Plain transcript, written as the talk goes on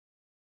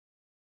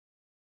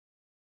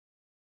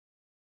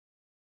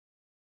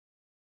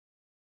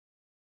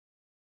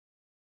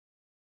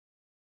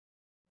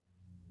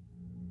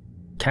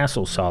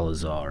Castle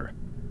Salazar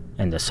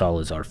and the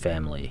Salazar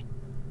family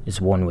is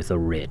one with a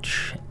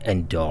rich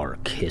and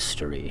dark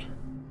history.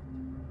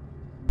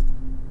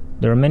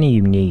 There are many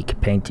unique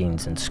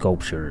paintings and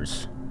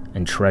sculptures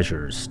and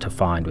treasures to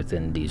find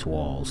within these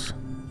walls.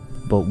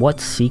 But what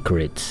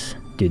secrets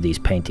do these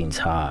paintings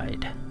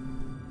hide?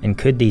 And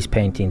could these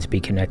paintings be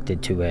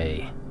connected to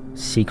a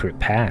secret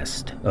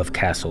past of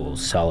Castle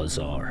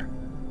Salazar?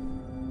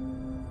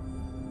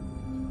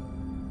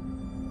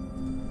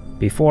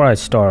 Before I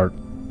start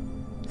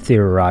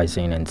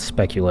theorizing and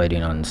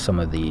speculating on some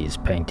of these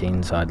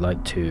paintings, I'd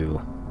like to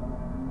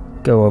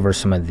go over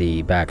some of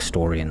the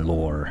backstory and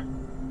lore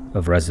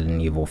of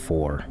Resident Evil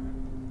 4.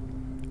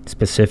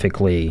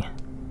 Specifically,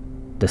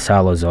 the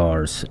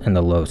Salazars and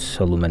the Los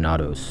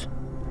Illuminados.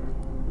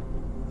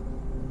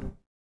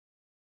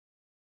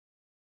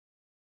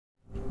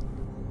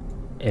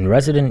 In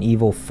Resident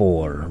Evil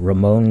 4,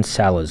 Ramon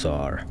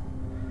Salazar,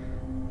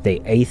 the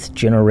 8th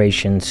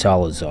generation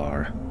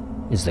Salazar,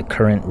 is the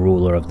current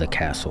ruler of the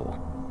castle.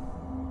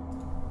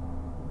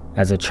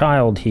 As a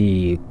child,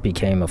 he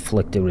became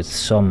afflicted with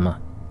some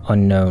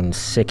unknown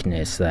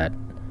sickness that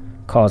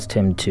caused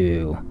him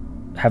to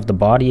have the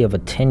body of a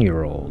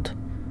 10-year-old,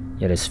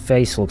 yet his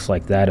face looks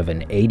like that of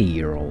an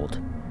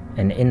 80-year-old,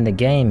 and in the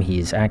game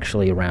he's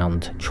actually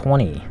around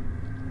 20.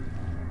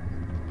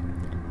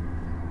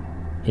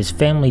 His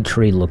family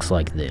tree looks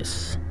like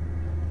this,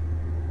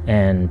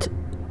 and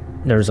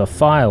there's a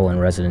file in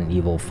Resident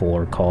Evil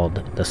 4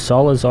 called the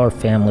Salazar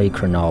Family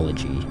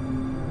Chronology,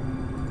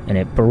 and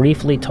it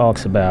briefly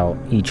talks about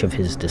each of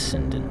his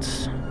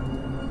descendants.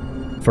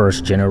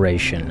 First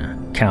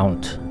generation,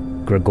 Count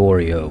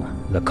Gregorio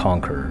the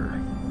Conqueror.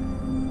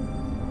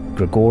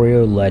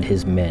 Gregorio led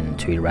his men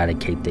to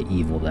eradicate the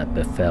evil that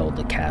befell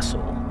the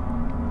castle.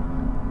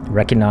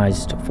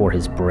 Recognized for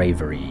his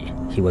bravery,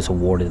 he was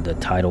awarded the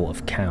title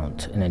of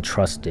Count and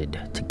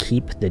entrusted to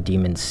keep the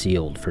demon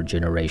sealed for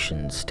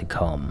generations to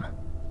come.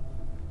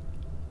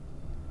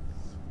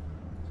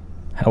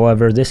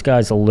 However, this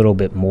guy's a little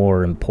bit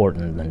more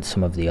important than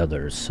some of the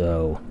others,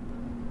 so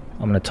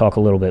I'm going to talk a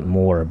little bit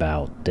more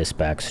about this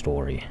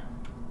backstory.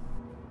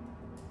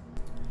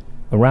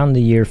 Around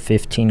the year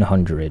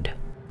 1500,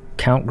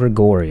 Count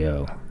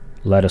Gregorio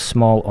led a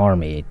small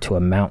army to a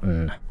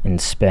mountain in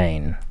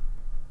Spain,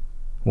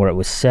 where it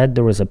was said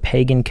there was a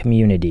pagan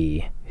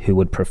community who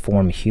would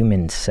perform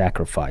human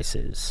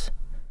sacrifices,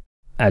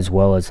 as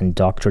well as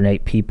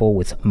indoctrinate people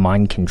with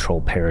mind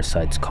control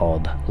parasites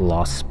called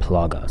Las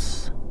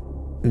Plagas.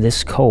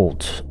 This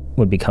cult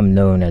would become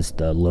known as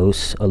the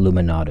Los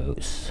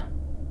Illuminados.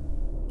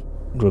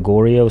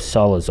 Gregorio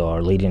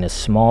Salazar, leading a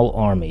small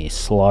army,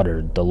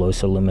 slaughtered the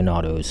Los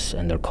Illuminados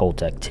and their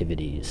cult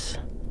activities.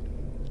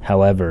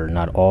 However,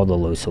 not all the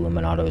Los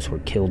Illuminados were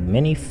killed.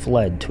 Many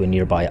fled to a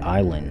nearby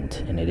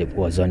island, and it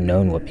was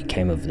unknown what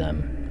became of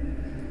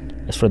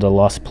them. As for the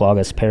Las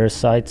Plagas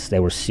parasites,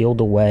 they were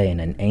sealed away in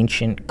an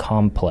ancient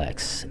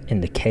complex in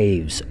the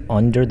caves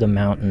under the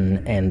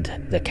mountain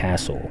and the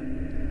castle.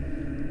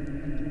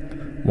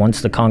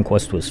 Once the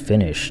conquest was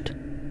finished,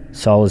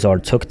 Salazar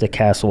took the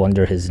castle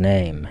under his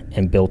name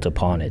and built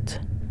upon it.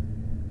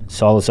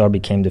 Salazar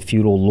became the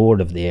feudal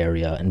lord of the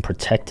area and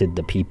protected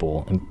the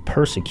people and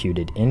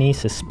persecuted any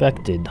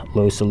suspected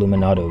Los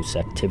Illuminados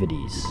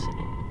activities.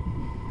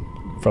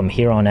 From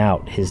here on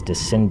out, his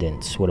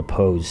descendants would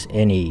oppose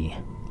any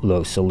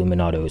Los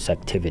Illuminados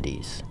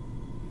activities,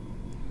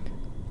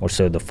 or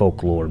so the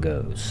folklore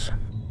goes.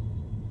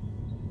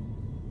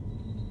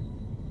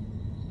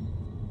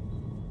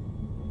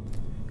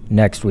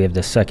 Next, we have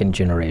the second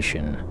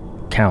generation,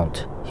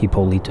 Count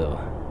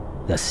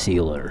Hipólito, the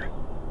Sealer.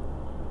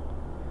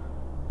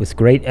 With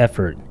great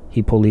effort,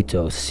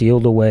 Hipólito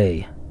sealed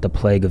away the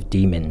plague of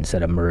demons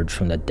that emerged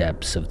from the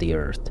depths of the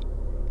earth.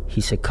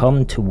 He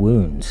succumbed to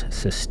wounds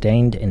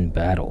sustained in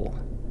battle.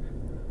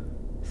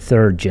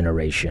 Third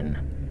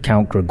generation,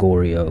 Count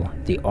Gregorio,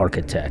 the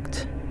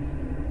Architect.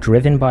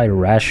 Driven by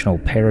irrational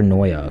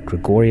paranoia,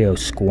 Gregorio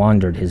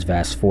squandered his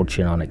vast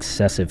fortune on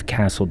excessive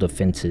castle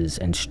defenses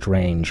and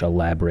strange,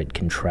 elaborate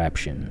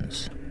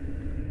contraptions.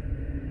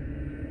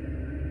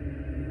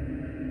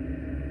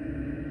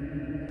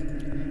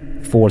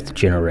 Fourth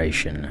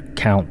generation,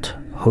 Count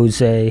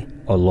Jose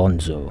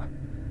Alonso,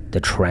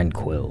 the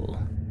Tranquil.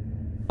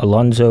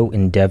 Alonso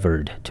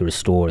endeavored to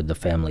restore the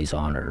family's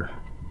honor.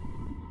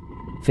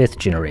 Fifth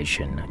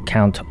generation,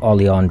 Count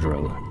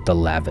Alejandro, the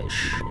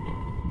Lavish.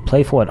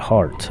 Playful at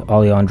heart,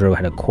 Alejandro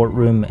had a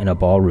courtroom and a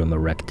ballroom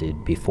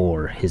erected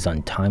before his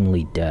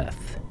untimely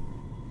death.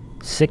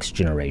 Sixth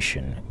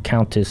generation,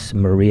 Countess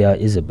Maria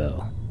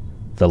Isabel,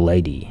 the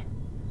Lady.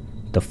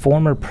 The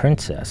former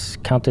princess,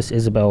 Countess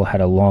Isabel,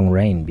 had a long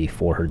reign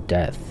before her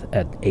death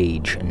at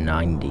age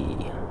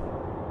 90.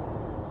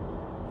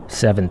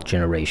 Seventh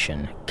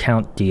generation,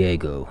 Count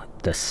Diego,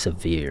 the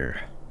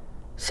Severe.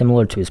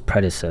 Similar to his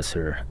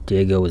predecessor,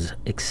 Diego was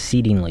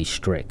exceedingly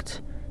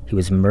strict. He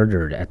was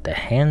murdered at the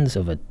hands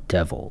of a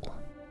devil.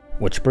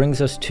 Which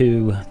brings us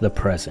to the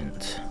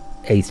present.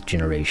 Eighth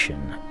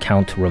generation,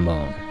 Count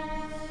Ramon.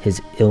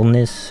 His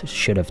illness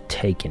should have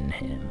taken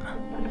him.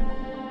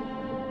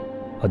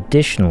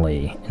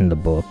 Additionally, in the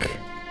book,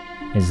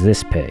 is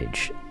this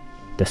page.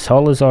 The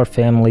Salazar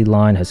family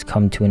line has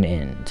come to an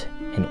end.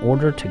 In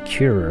order to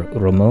cure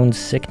Ramon's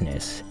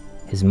sickness,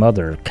 his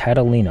mother,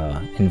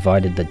 Catalina,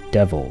 invited the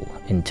devil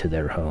into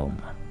their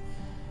home.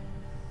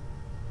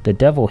 The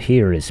devil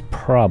here is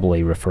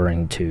probably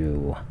referring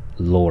to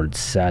Lord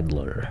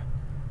Sadler,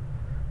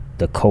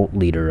 the cult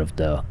leader of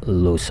the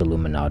Los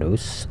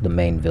Illuminados, the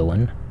main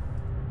villain.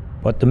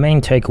 But the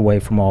main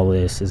takeaway from all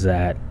this is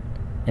that,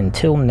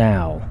 until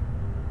now,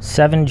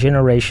 7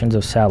 generations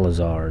of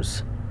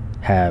Salazars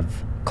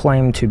have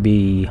claimed to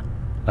be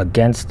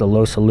against the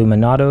Los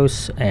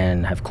Illuminados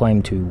and have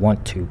claimed to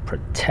want to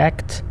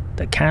protect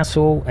the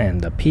castle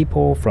and the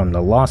people from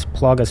the Las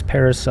Plagas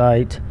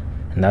parasite,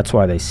 and that's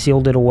why they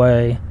sealed it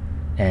away,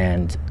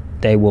 and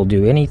they will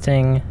do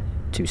anything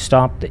to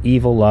stop the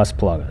evil Las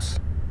Plagas.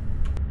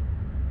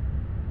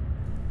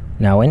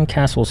 Now, in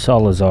Castle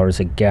Salazar is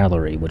a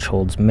gallery which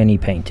holds many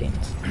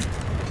paintings.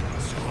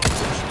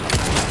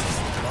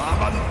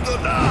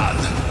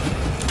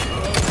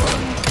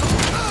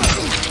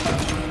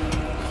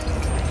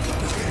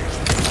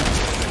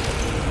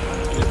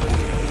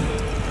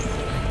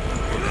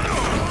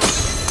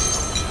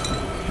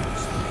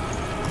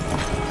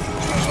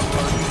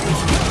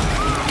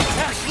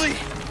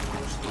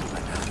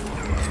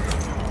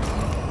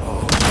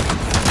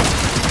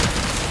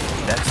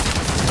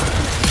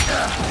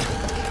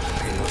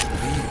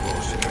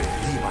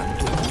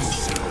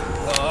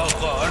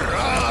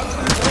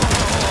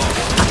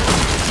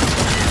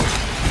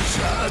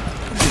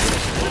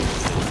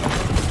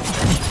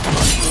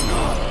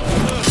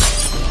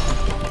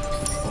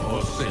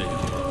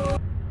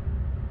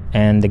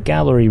 And the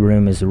gallery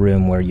room is the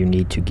room where you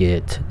need to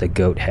get the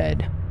goat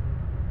head.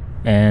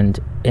 And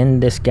in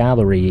this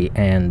gallery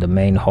and the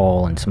main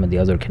hall and some of the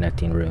other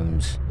connecting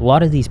rooms, a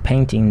lot of these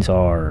paintings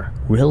are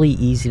really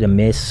easy to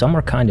miss. Some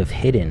are kind of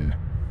hidden,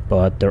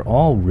 but they're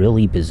all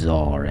really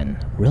bizarre and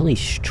really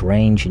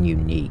strange and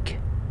unique.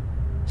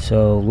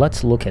 So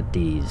let's look at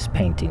these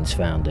paintings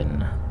found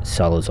in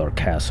Salazar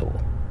Castle.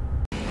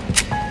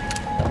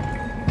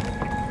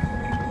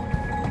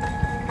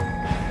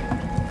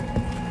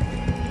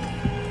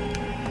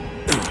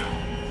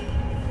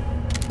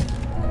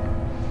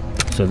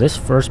 So this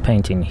first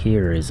painting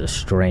here is a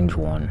strange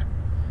one.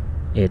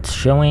 It's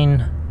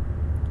showing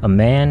a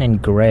man in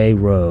gray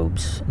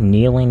robes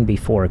kneeling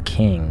before a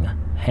king,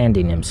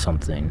 handing him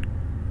something.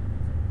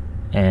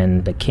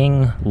 And the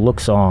king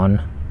looks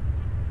on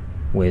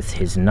with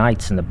his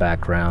knights in the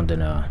background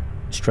and a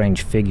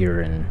strange figure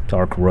in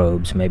dark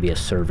robes, maybe a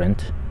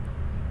servant.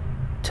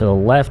 To the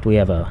left we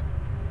have a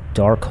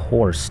dark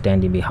horse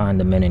standing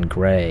behind the men in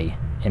gray,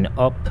 and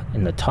up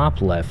in the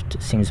top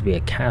left seems to be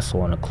a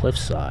castle on a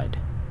cliffside.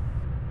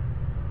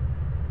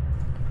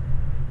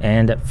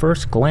 And at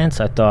first glance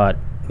I thought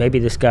maybe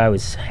this guy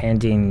was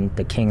handing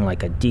the king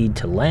like a deed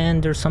to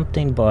land or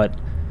something, but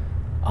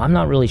I'm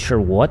not really sure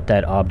what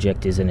that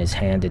object is in his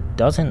hand. It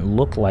doesn't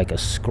look like a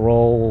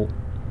scroll.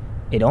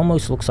 It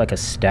almost looks like a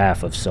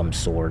staff of some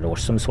sort or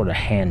some sort of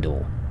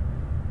handle.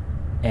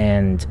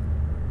 And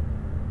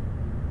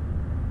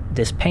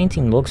this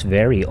painting looks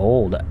very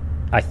old.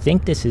 I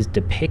think this is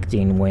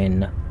depicting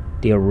when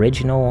the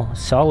original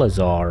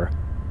Salazar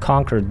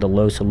conquered the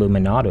Los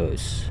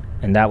Illuminados,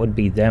 and that would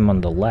be them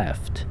on the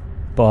left.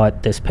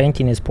 But this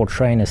painting is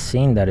portraying a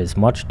scene that is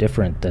much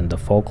different than the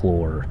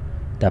folklore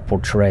that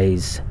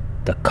portrays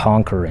the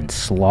conquer and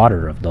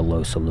slaughter of the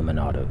Los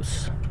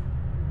Illuminados.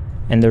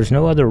 And there's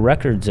no other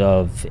records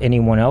of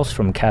anyone else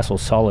from Castle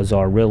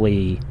Salazar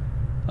really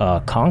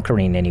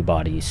conquering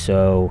anybody,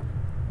 so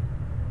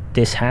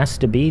this has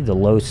to be the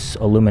Los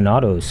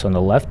Illuminados on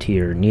the left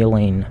here,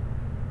 kneeling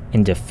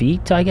in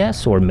defeat, I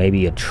guess, or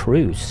maybe a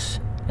truce,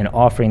 and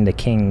offering the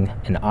king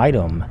an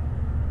item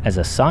as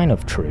a sign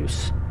of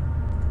truce.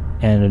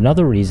 And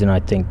another reason I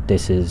think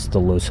this is the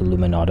Los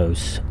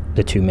Illuminados,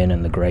 the 2 men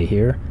in the gray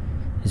here,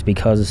 is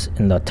because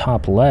in the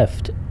top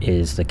left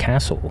is the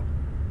castle,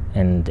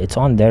 and it's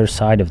on their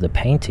side of the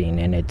painting,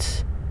 and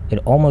it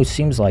almost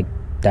seems like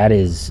that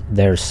is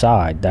their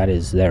side, that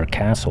is their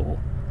castle.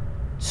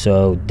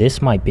 So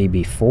this might be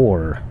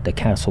before the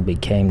castle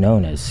became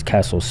known as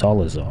Castle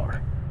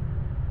Salazar.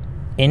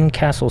 In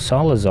Castle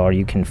Salazar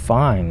you can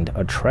find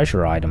a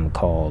treasure item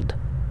called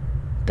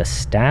the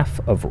Staff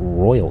of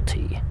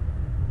Royalty.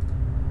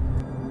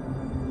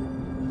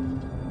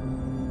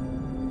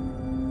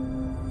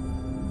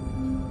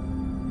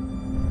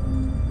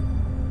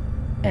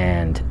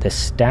 And the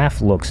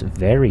staff looks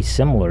very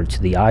similar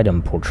to the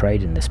item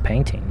portrayed in this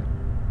painting.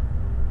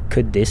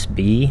 Could this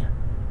be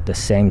the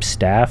same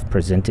staff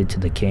presented to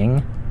the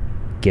king,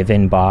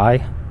 given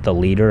by the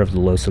leader of the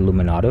Los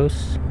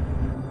Illuminados?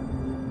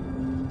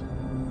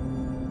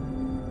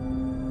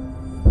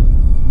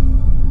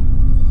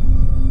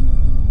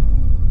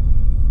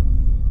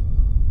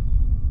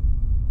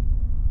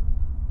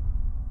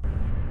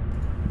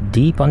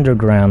 Deep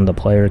underground, the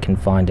player can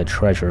find a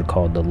treasure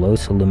called the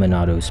Los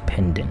Illuminados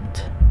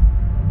pendant.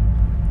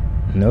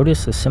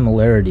 Notice the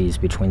similarities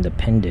between the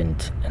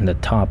pendant and the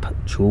top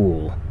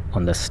jewel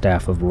on the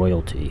Staff of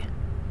Royalty.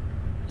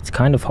 It's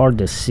kind of hard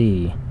to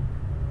see,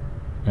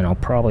 and I'll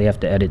probably have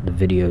to edit the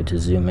video to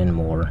zoom in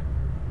more.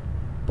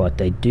 But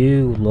they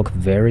do look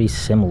very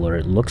similar.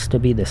 It looks to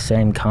be the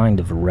same kind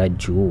of red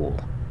jewel.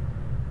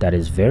 That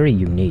is very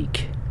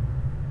unique.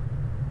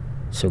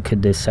 So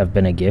could this have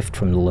been a gift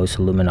from the Los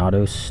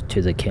Illuminados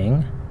to the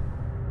king?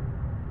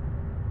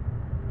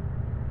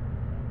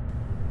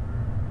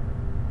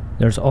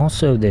 There's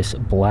also this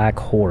black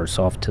horse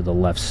off to the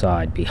left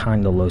side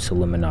behind the Los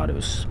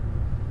Illuminados.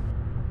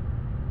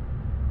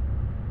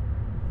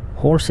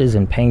 Horses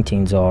in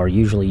paintings are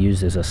usually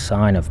used as a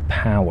sign of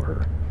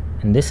power,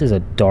 and this is a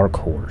dark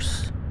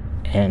horse.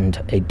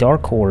 And a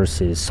dark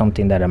horse is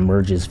something that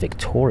emerges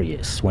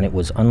victorious when it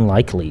was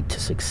unlikely to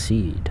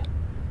succeed.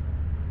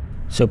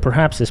 So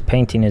perhaps this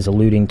painting is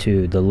alluding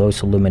to the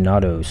Los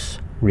Illuminados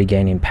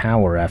regaining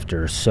power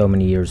after so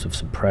many years of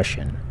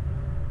suppression.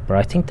 But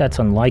I think that's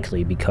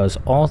unlikely because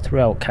all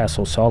throughout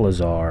Castle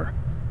Salazar,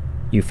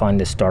 you find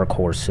this dark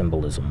horse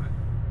symbolism.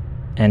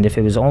 And if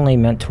it was only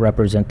meant to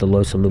represent the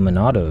Los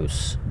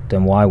Illuminados,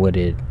 then why would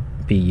it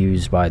be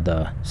used by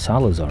the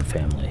Salazar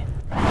family?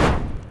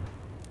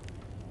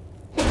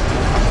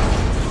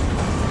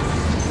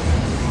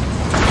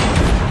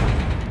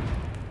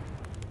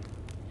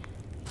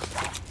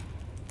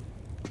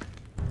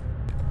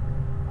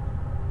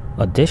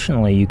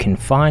 Additionally, you can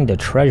find a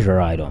treasure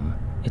item.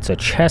 It's a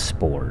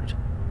chessboard.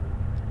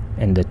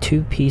 And the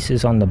two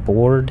pieces on the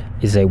board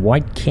is a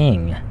white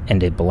king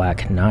and a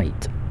black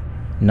knight.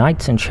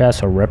 Knights in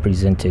chess are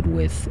represented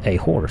with a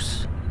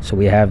horse. So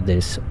we have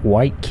this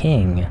white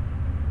king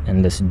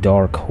and this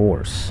dark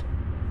horse.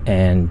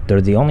 And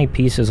they're the only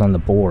pieces on the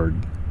board.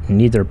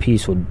 Neither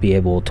piece would be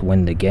able to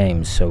win the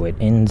game, so it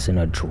ends in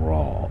a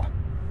draw.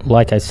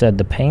 Like I said,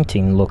 the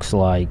painting looks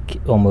like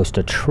almost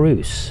a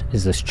truce.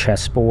 Is this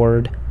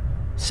chessboard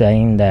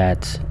saying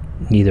that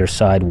neither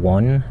side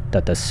won,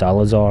 that the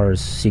Salazars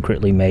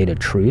secretly made a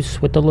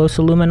truce with the Los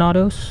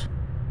Illuminados?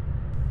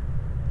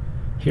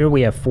 Here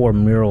we have 4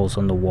 murals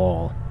on the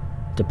wall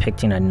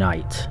depicting a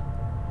knight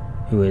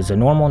who is a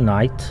normal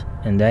knight,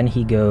 and then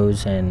he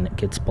goes and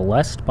gets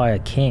blessed by a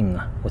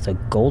king with a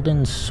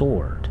golden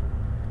sword.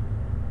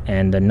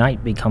 And the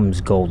knight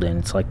becomes golden.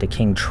 It's like the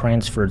king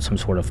transferred some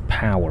sort of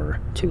power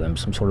to him,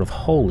 some sort of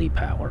holy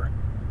power.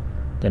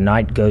 The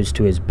knight goes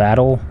to his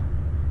battle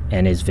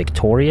and is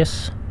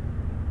victorious.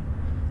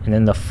 And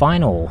then the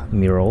final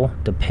mural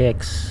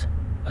depicts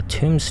a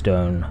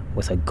tombstone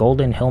with a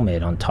golden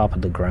helmet on top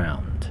of the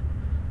ground.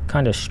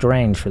 Kind of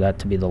strange for that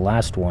to be the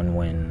last one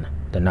when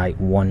the knight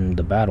won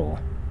the battle.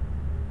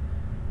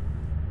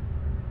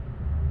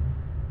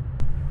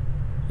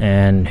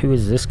 And who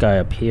is this guy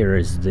up here?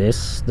 Is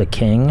this the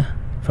king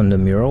from the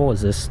mural?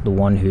 Is this the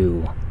one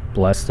who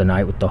blessed the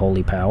knight with the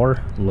holy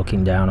power,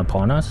 looking down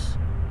upon us?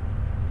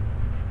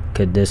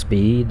 Could this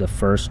be the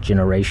first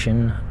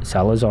generation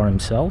Salazar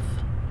himself?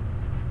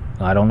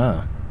 I don't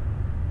know.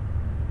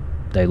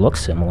 They look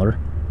similar.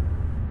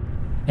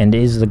 And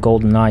is the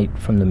Golden Knight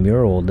from the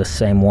mural the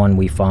same one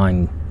we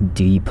find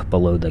deep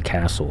below the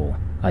castle?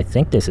 I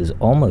think this is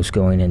almost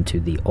going into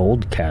the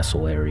old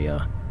castle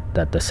area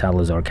that the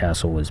Salazar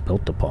castle was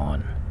built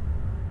upon.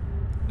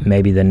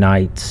 Maybe the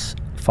knight's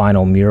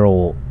final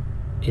mural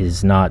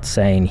is not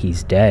saying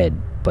he's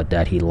dead, but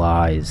that he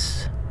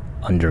lies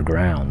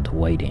underground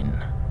waiting.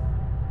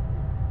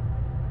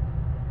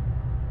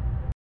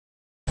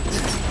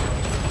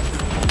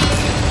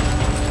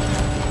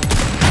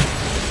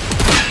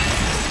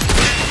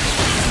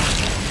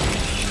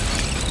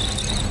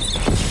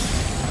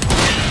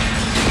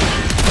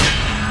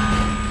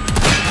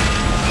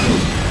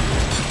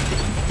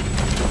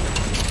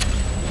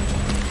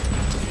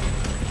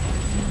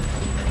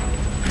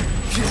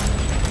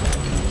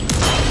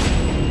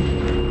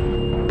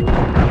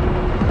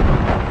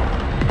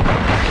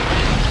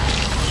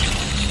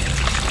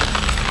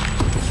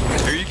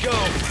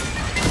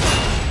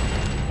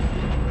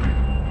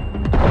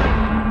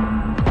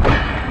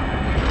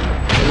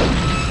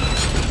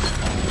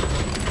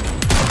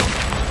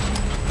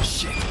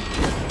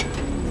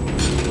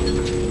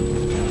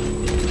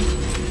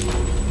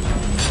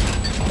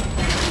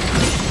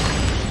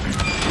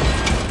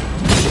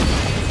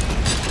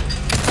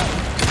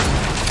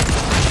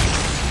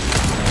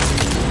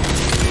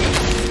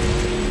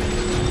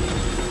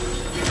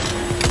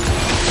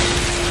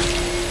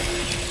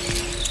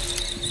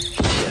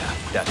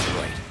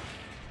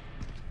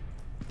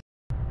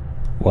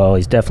 Well,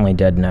 he's definitely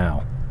dead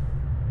now.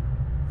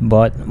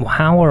 But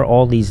how are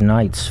all these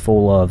knights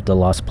full of the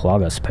Las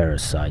Plagas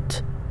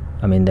parasite?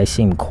 I mean, they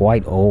seem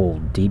quite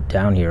old, deep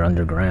down here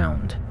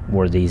underground.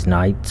 Were these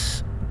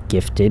knights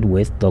gifted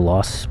with the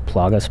Las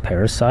Plagas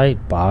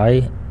parasite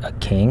by a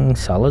king,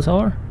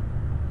 Salazar?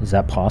 Is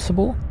that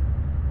possible?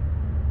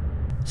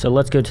 So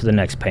let's go to the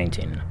next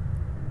painting.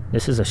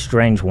 This is a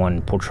strange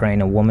one,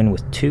 portraying a woman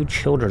with 2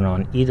 children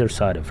on either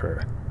side of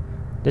her.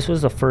 This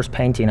was the first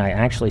painting I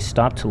actually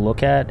stopped to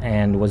look at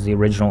and was the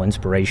original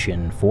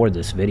inspiration for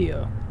this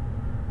video.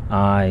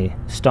 I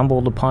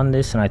stumbled upon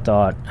this and I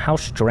thought, how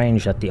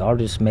strange that the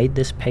artist made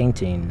this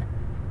painting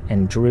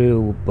and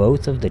drew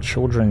both of the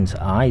children's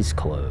eyes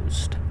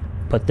closed.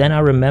 But then I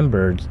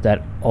remembered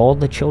that all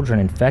the children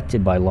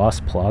infected by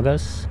Las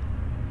Plagas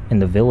in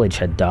the village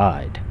had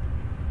died.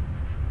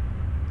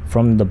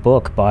 From the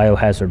book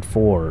Biohazard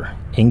 4,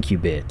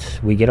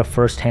 Incubit, we get a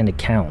first-hand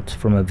account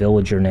from a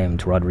villager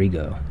named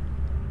Rodrigo.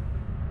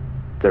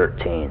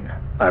 13.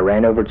 I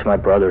ran over to my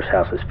brother's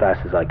house as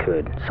fast as I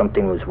could.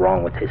 Something was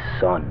wrong with his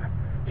son.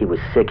 He was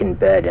sick in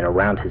bed, and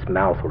around his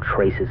mouth were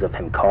traces of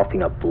him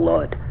coughing up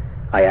blood.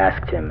 I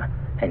asked him,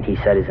 and he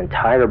said his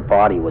entire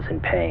body was in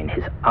pain.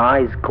 His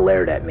eyes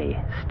glared at me,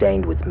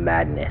 stained with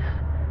madness,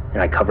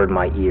 and I covered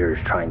my ears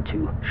trying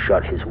to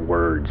shut his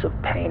words of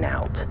pain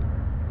out.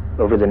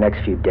 Over the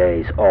next few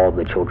days, all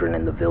the children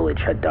in the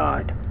village had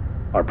died.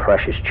 Our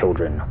precious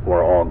children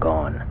were all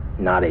gone.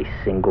 Not a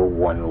single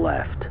one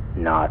left.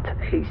 Not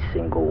a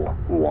single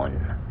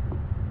one.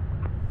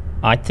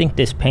 I think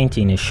this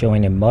painting is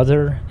showing a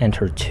mother and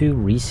her two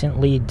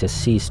recently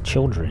deceased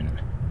children.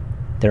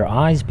 Their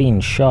eyes being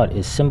shut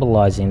is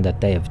symbolizing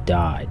that they have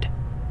died.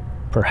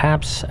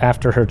 Perhaps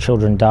after her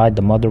children died,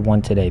 the mother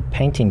wanted a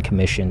painting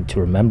commission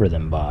to remember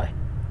them by,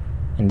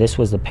 and this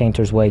was the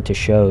painter's way to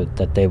show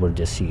that they were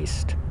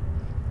deceased.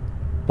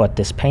 But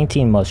this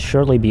painting must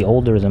surely be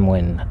older than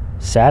when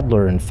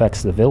Sadler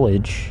infects the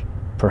village.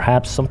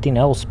 Perhaps something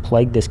else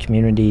plagued this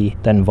community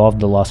that involved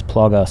the Las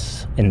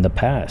Plagas in the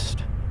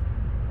past.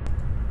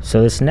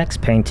 So this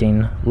next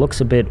painting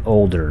looks a bit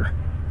older,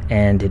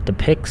 and it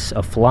depicts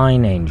a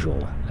flying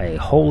angel, a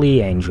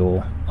holy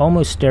angel,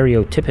 almost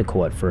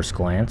stereotypical at first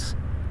glance,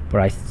 but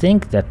I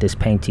think that this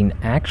painting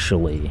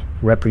actually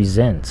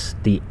represents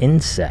the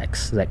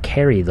insects that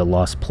carry the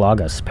Las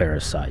Plagas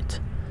parasite.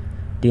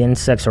 The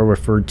insects are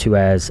referred to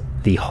as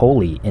the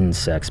holy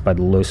insects by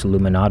the Los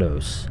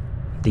Illuminados.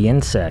 The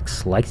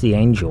insects, like the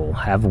angel,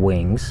 have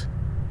wings,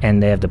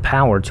 and they have the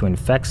power to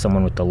infect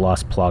someone with the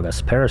Las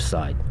Plagas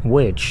parasite,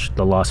 which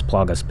the Las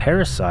Plagas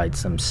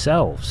parasites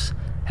themselves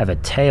have a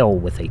tail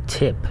with a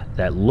tip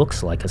that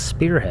looks like a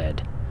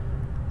spearhead,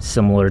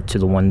 similar to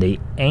the one the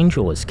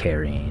angel is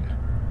carrying.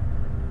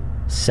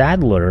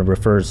 Sadler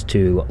refers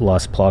to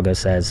Las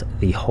Plagas as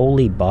the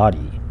holy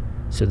body,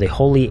 so the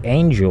holy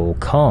angel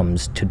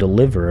comes to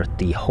deliver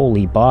the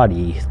holy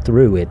body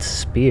through its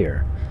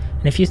spear.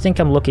 And if you think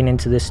I'm looking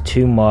into this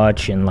too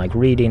much and like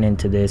reading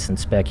into this and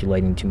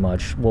speculating too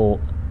much, well,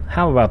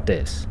 how about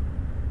this?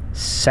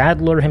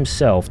 Sadler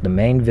himself, the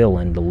main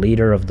villain, the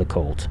leader of the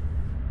cult,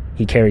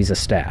 he carries a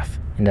staff,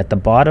 and at the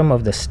bottom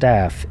of the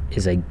staff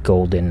is a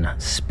golden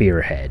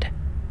spearhead.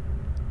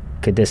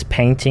 Could this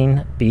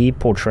painting be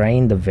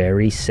portraying the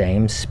very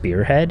same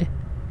spearhead?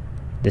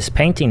 This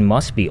painting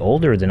must be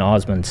older than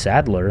Osmond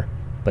Sadler,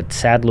 but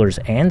Sadler's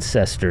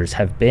ancestors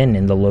have been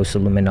in the Los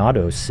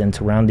Illuminados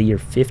since around the year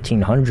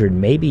 1500,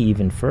 maybe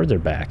even further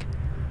back.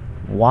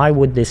 Why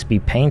would this be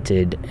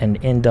painted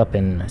and end up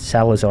in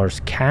Salazar's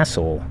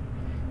castle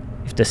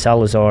if the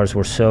Salazars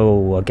were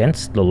so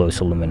against the Los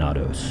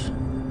Illuminados?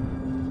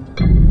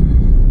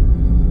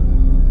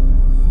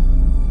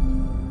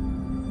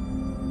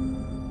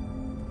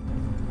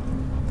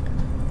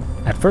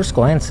 At first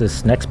glance,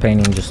 this next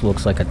painting just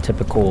looks like a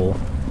typical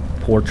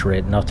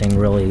portrait, nothing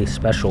really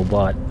special,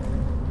 but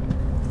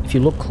if you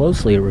look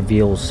closely, it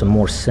reveals some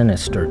more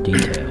sinister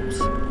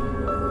details.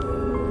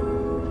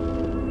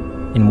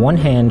 In one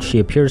hand, she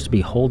appears to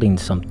be holding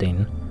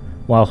something,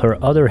 while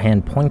her other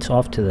hand points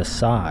off to the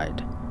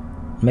side,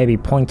 maybe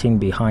pointing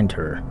behind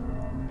her.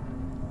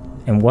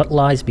 And what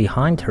lies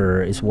behind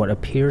her is what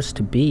appears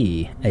to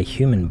be a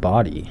human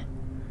body.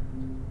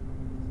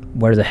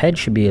 Where the head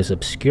should be is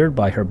obscured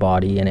by her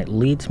body, and it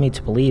leads me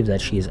to believe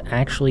that she is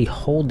actually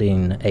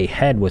holding a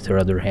head with her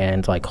other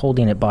hand, like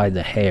holding it by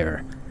the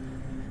hair.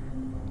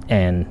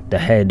 And the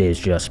head is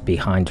just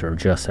behind her,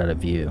 just out of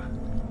view.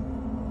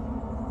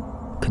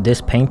 Could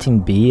this painting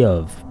be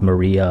of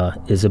Maria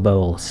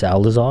Isabel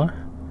Salazar,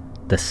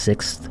 the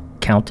 6th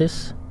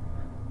Countess?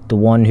 The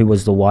one who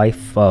was the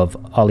wife of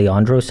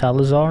Alejandro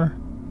Salazar?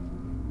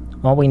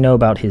 All we know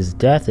about his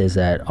death is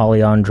that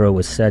Alejandro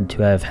was said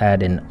to have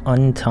had an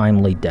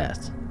untimely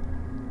death.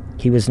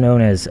 He was known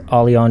as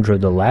Alejandro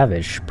the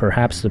Lavish.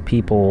 Perhaps the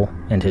people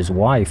and his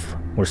wife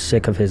were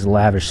sick of his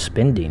lavish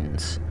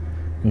spendings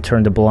and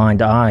turned a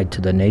blind eye to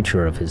the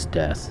nature of his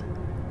death.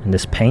 And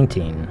this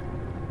painting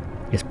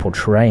is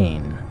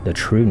portraying the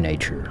true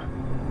nature.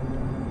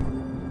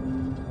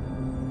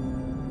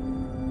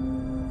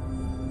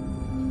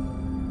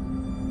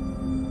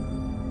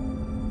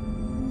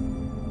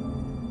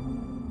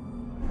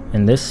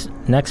 And this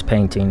next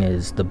painting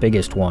is the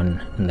biggest one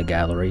in the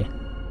gallery,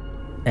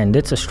 and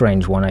it's a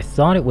strange one. I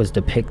thought it was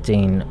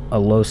depicting a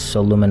Los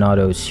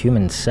Illuminados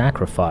human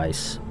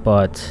sacrifice,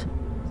 but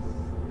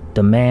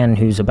the man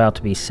who's about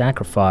to be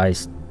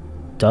sacrificed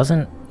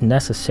doesn't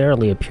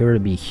necessarily appear to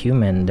be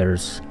human.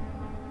 There's,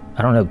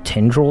 I don't know,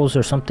 tendrils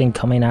or something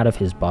coming out of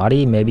his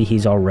body. Maybe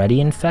he's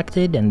already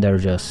infected and they're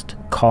just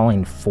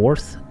calling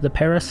forth the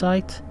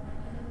parasite.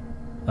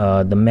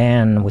 The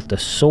man with the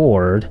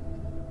sword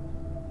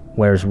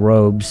wears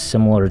robes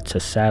similar to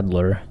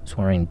Sadler. He's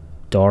wearing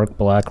dark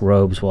black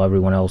robes while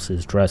everyone else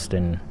is dressed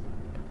in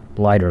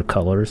lighter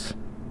colors.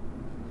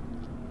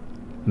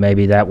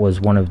 Maybe that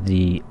was one of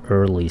the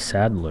early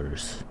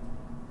Sadlers.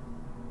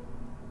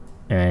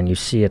 And you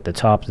see at the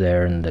top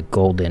there in the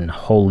golden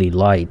holy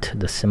light,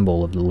 the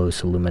symbol of the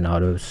Los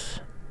Illuminados.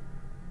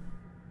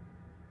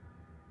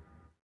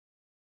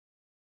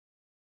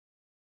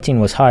 The painting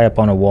was high up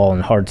on a wall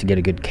and hard to get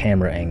a good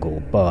camera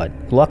angle, but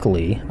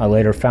luckily I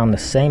later found the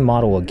same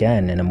model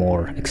again in a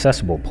more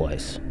accessible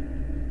place.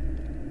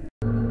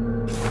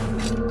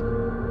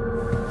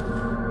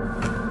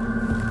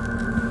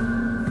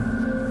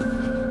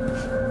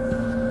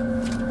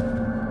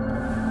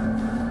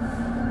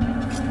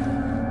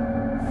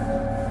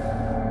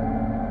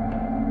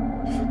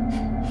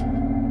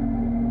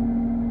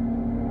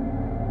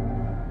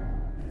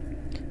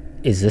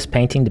 Is this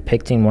painting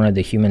depicting one of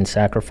the human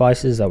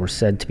sacrifices that were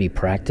said to be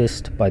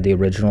practiced by the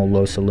original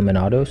Los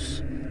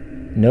Illuminados?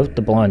 Note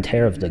the blonde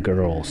hair of the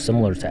girl,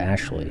 similar to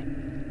Ashley.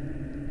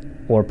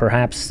 Or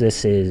perhaps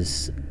this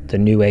is the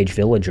New Age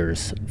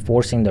villagers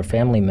forcing their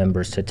family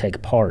members to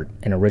take part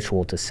in a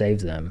ritual to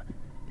save them.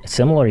 A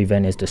similar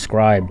event is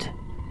described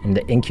in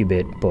the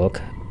Incubate book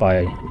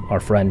by our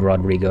friend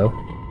Rodrigo.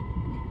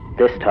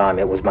 This time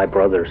it was my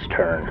brother's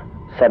turn.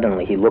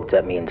 Suddenly he looked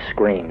at me and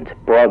screamed,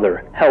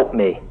 "Brother, help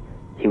me!"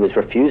 He was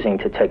refusing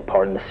to take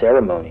part in the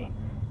ceremony.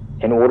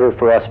 In order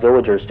for us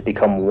villagers to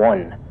become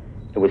one,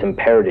 it was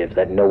imperative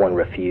that no one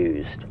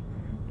refused.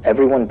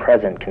 Everyone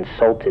present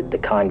consulted the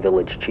kind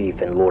village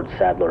chief and Lord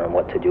Sadler on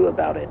what to do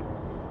about it.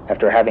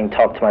 After having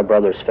talked to my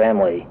brother's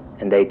family,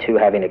 and they too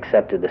having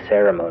accepted the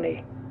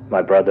ceremony,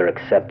 my brother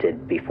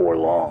accepted before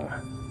long.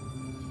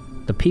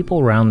 The people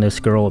around this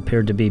girl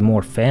appeared to be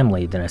more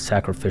family than a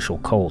sacrificial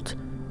cult.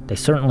 They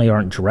certainly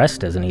aren't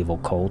dressed as an evil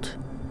cult,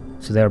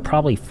 so they are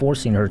probably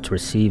forcing her to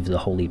receive the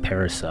holy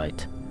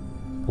parasite.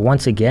 But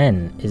once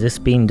again, is this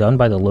being done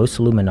by the Los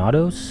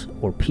Illuminados,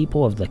 or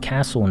people of the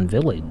castle and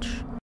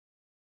village?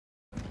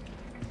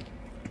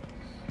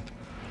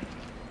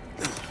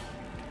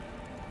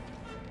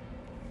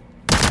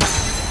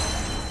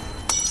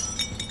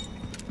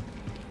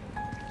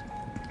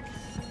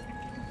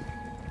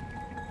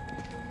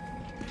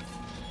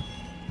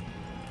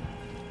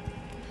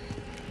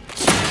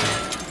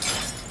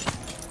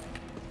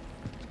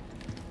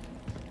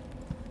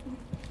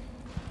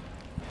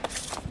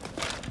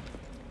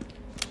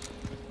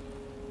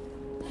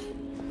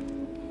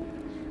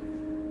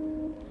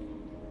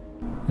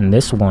 In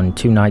this one,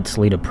 2 knights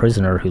lead a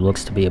prisoner who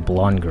looks to be a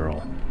blonde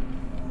girl.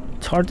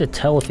 It's hard to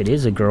tell if it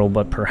is a girl,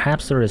 but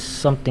perhaps there is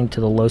something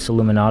to the Los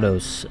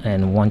Illuminados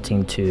and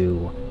wanting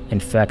to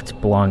infect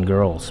blonde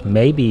girls.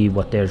 Maybe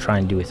what they're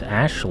trying to do with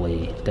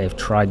Ashley, they've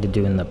tried to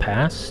do in the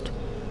past.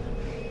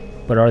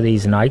 But are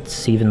these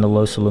knights even the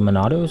Los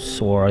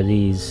Illuminados, or are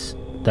these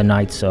the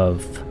knights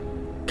of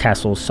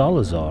Castle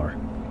Salazar?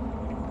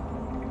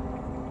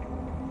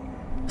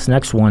 This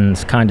next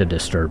one's kinda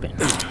disturbing.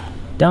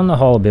 Down the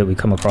hall a bit we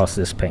come across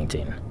this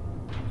painting,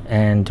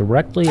 and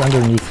directly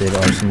underneath it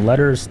are some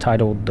letters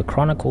titled The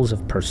Chronicles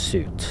of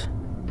Pursuit.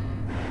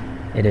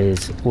 It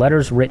is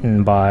letters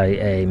written by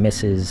a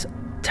Mrs.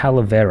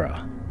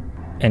 Talavera,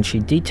 and she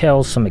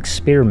details some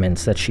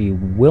experiments that she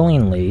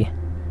willingly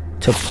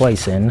took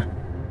place in,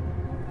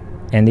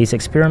 and these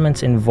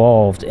experiments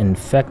involved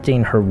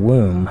infecting her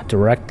womb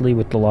directly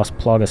with the Las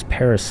Plagas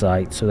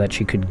parasite so that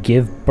she could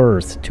give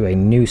birth to a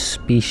new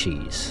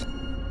species.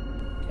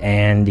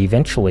 And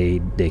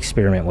eventually, the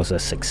experiment was a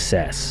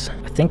success.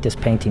 I think this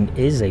painting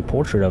is a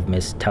portrait of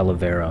Miss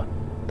Talavera,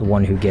 the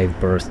one who gave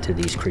birth to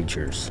these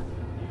creatures.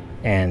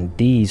 And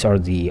these are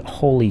the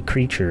holy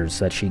creatures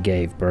that she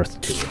gave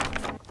birth to.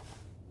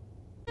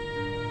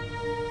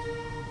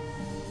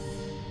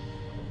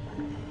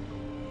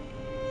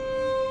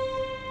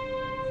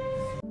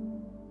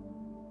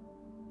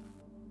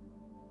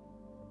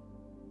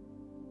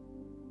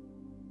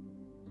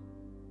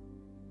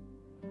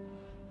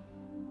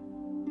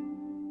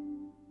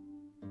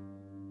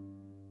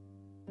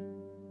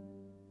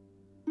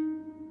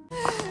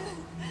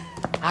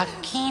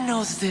 Aquí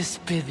nos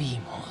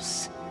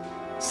despedimos,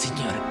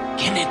 señor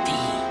Kennedy.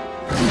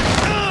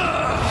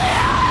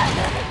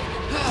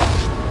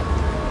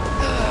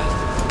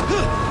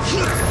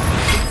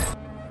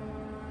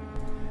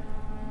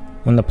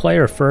 When the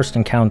player first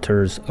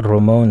encounters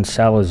Ramon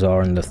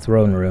Salazar in the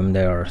throne room,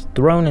 they are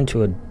thrown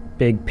into a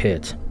big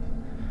pit.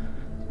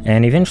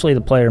 And eventually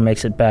the player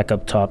makes it back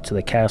up top to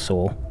the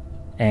castle,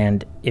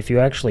 and if you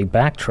actually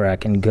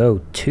backtrack and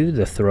go to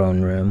the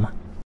throne room,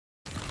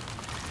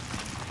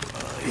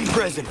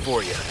 present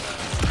for you.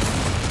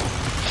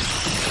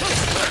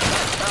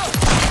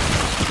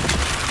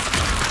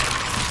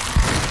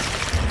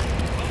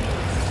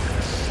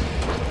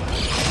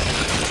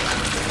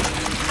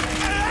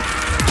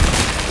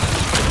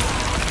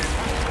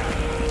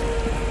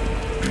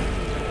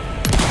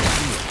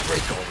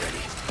 Break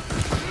already.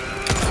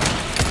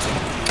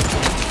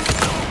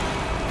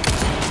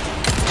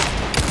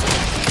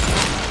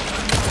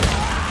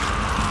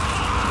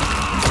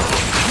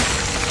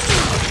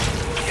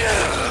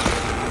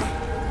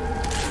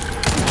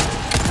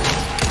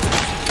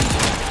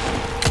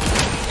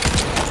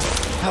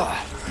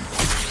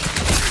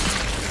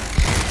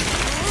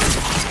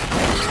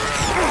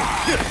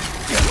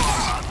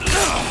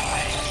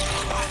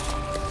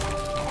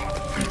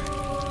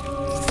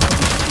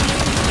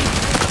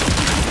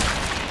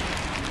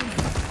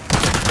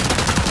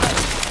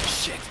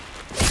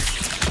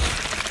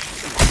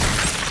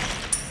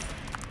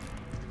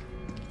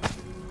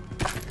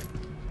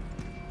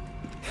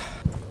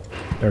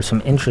 There are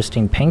some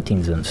interesting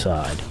paintings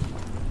inside.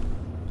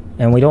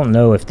 And we don't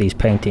know if these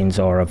paintings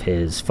are of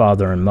his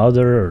father and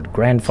mother, or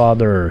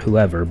grandfather, or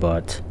whoever,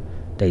 but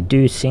they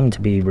do seem to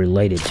be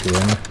related to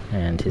him,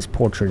 and his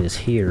portrait is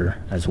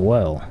here as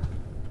well.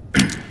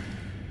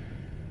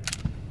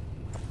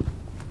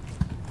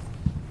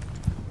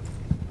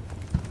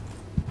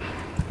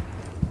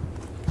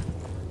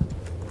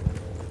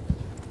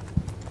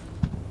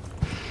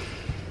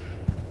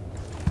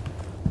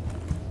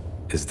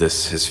 Is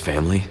this his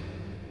family?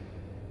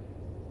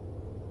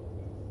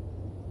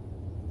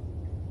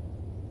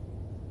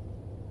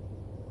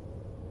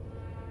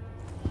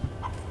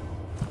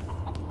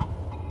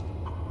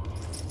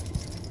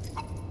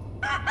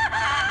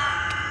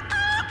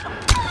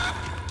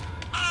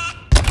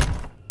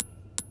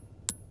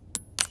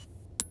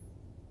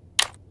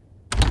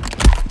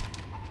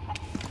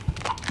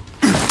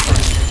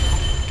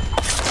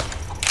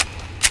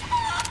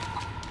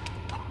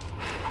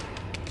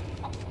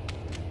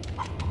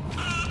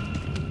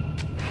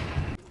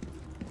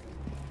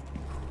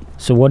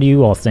 So what do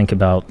you all think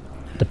about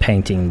the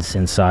paintings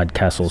inside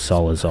Castle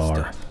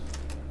Salazar?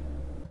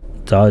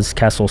 Does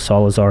Castle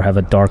Salazar have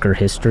a darker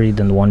history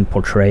than the one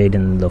portrayed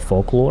in the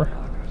folklore?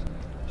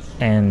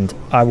 And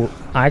I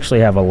actually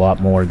have a lot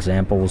more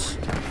examples,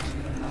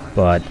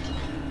 but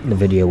the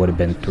video would have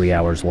been 3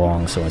 hours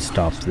long, so I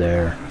stopped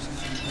there.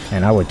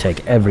 And I would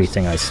take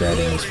everything I said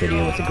in this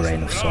video with a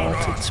grain of salt.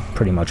 It's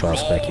pretty much all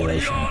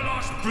speculation.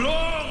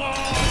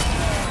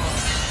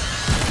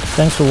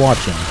 Thanks for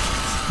watching.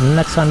 And the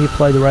next time you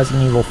play the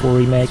Resident Evil 4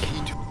 remake,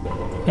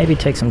 maybe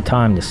take some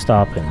time to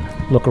stop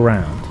and look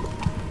around.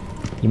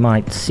 You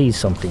might see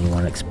something you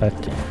weren't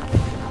expecting.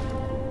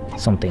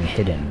 Something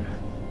hidden,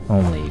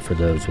 only for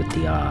those with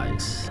the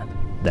eyes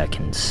that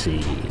can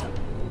see.